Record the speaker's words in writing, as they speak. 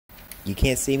You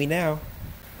can't see me now.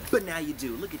 But now you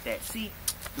do. Look at that. See?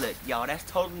 Look, y'all, that's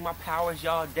totally my powers,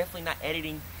 y'all. Definitely not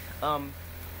editing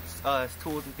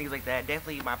tools and things like that.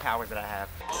 Definitely my powers that I have.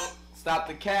 Stop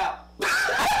the cap. Stop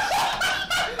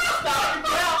the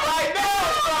cap right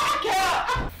now. Stop the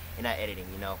cap. And not editing,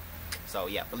 you know. So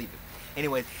yeah, believe it.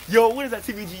 Anyways, yo, what is that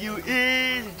TVGU?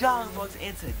 Is John Bucks,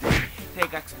 and today I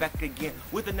got back again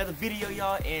with another video,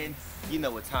 y'all. And you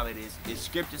know what time it is. It's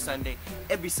Scripture Sunday.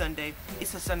 Every Sunday.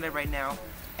 It's a Sunday right now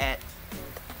at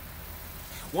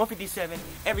 1:57.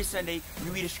 Every Sunday,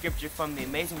 we read a scripture from the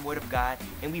amazing Word of God,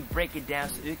 and we break it down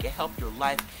so it can help your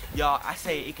life. Y'all, I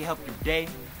say it can help your day,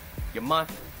 your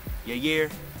month, your year,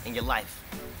 and your life.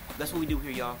 That's what we do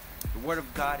here, y'all. The Word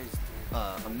of God is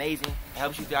amazing. It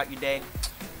helps you throughout your day,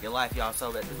 your life, y'all.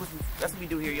 So that's what we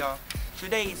do here, y'all.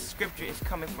 Today's scripture is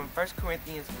coming from 1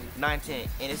 Corinthians 9:10,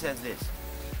 and it says this: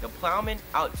 the plowman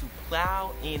out to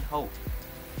plow in hope,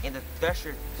 and the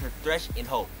thresher to thresh in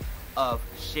hope of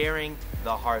sharing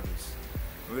the harvest.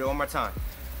 Read it one more time.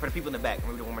 For the people in the back,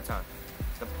 read it one more time.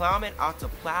 The plowman ought to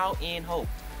plow in hope,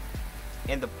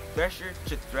 and the thresher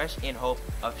to thresh in hope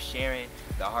of sharing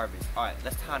the harvest. Alright,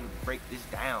 let's time to break this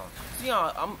down. So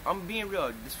y'all, I'm being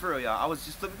real, this for real, y'all. I was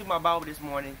just flipping through my Bible this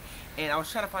morning, and I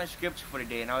was trying to find a scripture for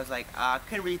today, and I was like, I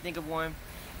couldn't really think of one,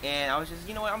 and I was just,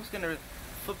 you know what, I'm just gonna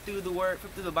flip through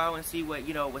the Bible and see what,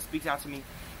 you know, what speaks out to me.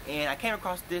 And I came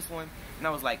across this one, and I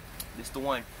was like, this the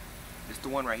one. This the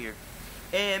one right here.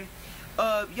 And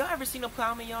y'all ever seen a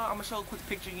plowman, y'all? I'm gonna show a quick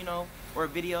picture, you know, or a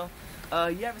video.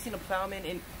 You ever seen a plowman?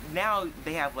 And now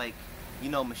they have, like, you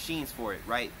know, machines for it,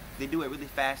 right? They do it really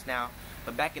fast now.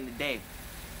 But back in the day,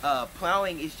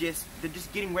 plowing is just, they're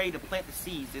just getting ready to plant the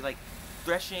seeds. They're like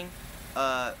threshing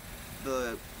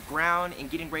the ground and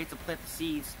getting ready to plant the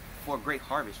seeds for a great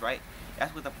harvest, right?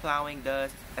 That's what the plowing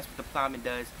does. That's what the plowman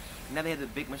does. Now they have the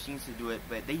big machines to do it,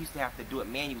 but they used to have to do it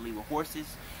manually with horses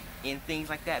and things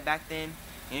like that back then,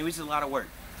 and it was just a lot of work.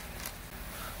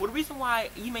 Well, the reason why,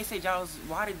 you may say, Giles,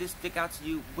 why did this stick out to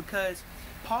you? Because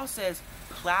Paul says,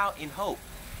 plow in hope.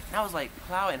 And I was like,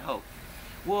 plow in hope.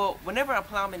 Well, whenever a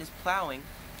plowman is plowing,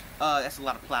 that's a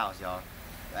lot of plows, y'all.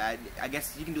 I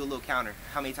guess you can do a little counter,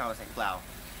 how many times I say plow.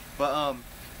 But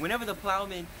whenever the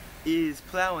plowman is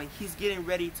plowing, he's getting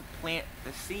ready to plant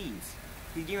the seeds.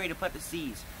 He's getting ready to plant the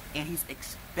seeds, and he's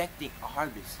expecting a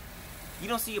harvest. You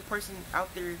don't see a person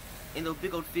out there in those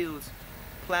big old fields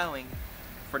plowing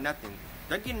for nothing.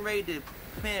 They're getting ready to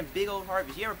plant a big old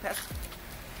harvest. You ever pass?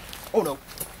 Oh no.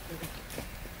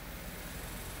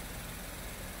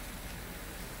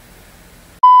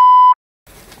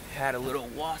 Had a little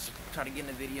wasp trying to get in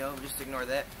the video. Just ignore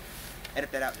that.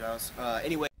 Edit that out, Giles.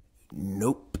 Anyway.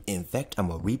 Nope. In fact, I'm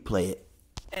gonna replay it.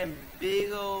 And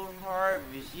big old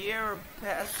harvest. You ever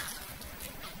pass?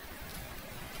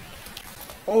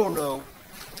 Oh no.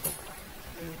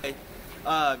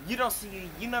 You don't see,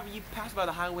 you pass by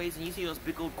the highways and you see those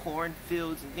big old corn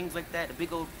fields and things like that, the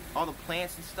big old, all the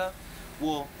plants and stuff.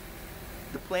 Well,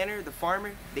 the planter, the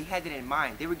farmer, they had that in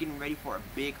mind. They were getting ready for a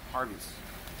big harvest.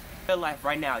 In real life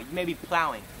right now, you may be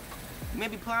plowing. You may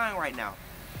be plowing right now.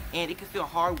 And it can feel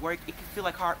hard work. It can feel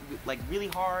like really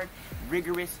hard,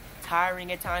 rigorous,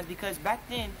 tiring at times, because back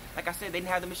then, like I said, they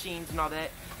didn't have the machines and all that.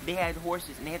 They had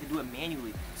horses and they had to do it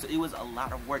manually, so it was a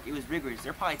lot of work. It was rigorous.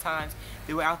 There were probably times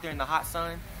they were out there in the hot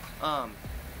sun,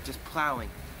 just plowing,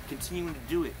 continuing to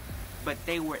do it, but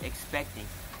they were expecting.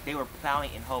 They were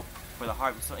plowing in hope for the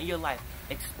harvest. So in your life,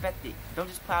 expect it. Don't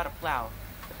just plow to plow.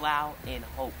 Plow in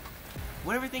hope.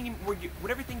 Whatever thing you're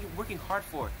working hard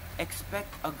for,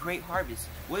 expect a great harvest.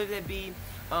 Whether that be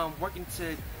working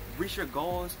to reach your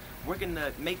goals, working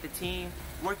to make the team,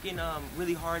 working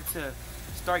really hard to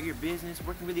start your business,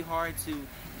 working really hard to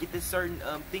get this certain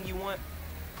thing you want.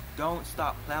 Don't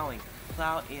stop plowing.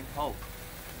 Plow in hope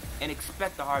and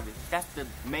expect the harvest. That's the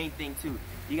main thing too.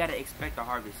 You got to expect the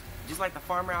harvest. Just like the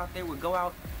farmer out there would go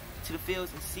out to the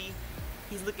fields and see,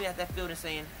 he's looking at that field and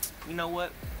saying, you know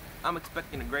what, I'm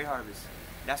expecting a great harvest.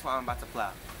 That's why I'm about to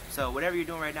plow. So whatever you're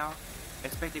doing right now,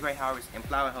 expect a great harvest and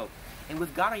plow in hope. And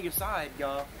with God on your side,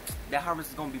 y'all, that harvest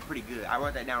is going to be pretty good. I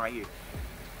wrote that down right here.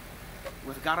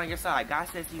 With God on your side, God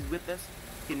says He's with us.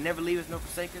 He'll never leave us nor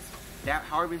forsake us. That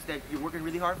harvest that you're working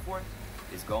really hard for,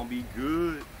 it's going to be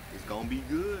good. It's going to be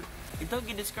good. And don't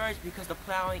get discouraged because the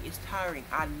plowing is tiring.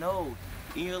 I know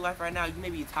in your life right now, you may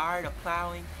be tired of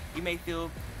plowing. You may feel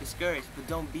discouraged, but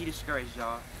don't be discouraged,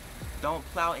 y'all. Don't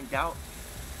plow in doubt.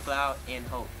 Plow in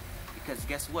hope. Because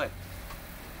guess what?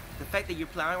 The fact that you're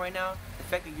plowing right now, the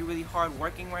fact that you're really hard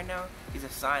working right now, is a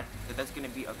sign that there's going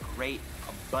to be a great,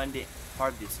 abundant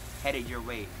harvest headed your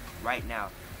way right now.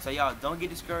 So y'all, don't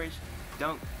get discouraged.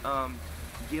 Don't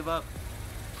give up.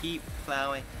 Keep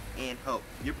plowing and hope.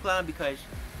 You're plowing because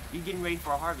you're getting ready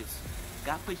for a harvest.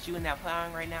 God puts you in that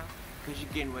plowing right now because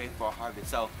you're getting ready for a harvest.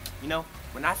 So, you know,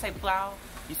 when I say plow,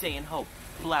 you say in hope.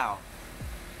 Plow.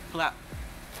 Plow.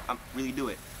 Really do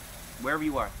it. Wherever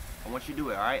you are. I want you to do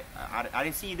it, alright? I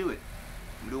didn't see you do it.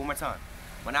 I'm going to do it one more time.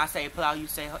 When I say plow, you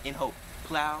say in hope.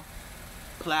 Plow.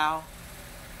 Plow.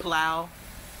 Plow.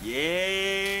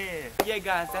 Yeah. Yeah,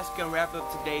 guys, that's going to wrap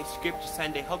up today's Scripture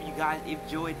Sunday. Hope you guys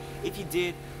enjoyed. If you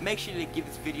did, make sure to give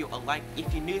this video a like.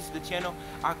 If you're new to the channel,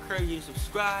 I encourage you to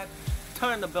subscribe,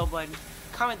 turn on the bell button,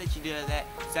 comment that you did that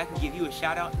so I can give you a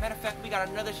shout out. Matter of fact, we got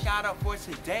another shout out for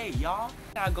today, y'all.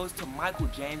 That goes to Michael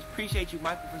James. Appreciate you,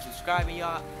 Michael, for subscribing,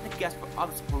 y'all. Thank you guys for all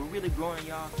the support. We're really growing,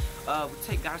 y'all.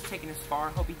 God's taking us far.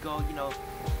 Hope we go, you know,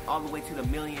 all the way to the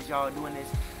millions, y'all, doing this.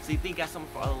 So you think you got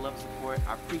something for all the love and support.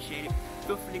 I appreciate it.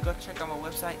 Feel free to go check out my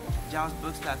website,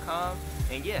 jawsbooks.com.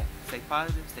 And yeah, stay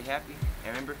positive, stay happy,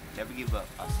 and remember, never give up.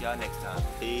 I'll see y'all next time.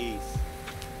 Peace.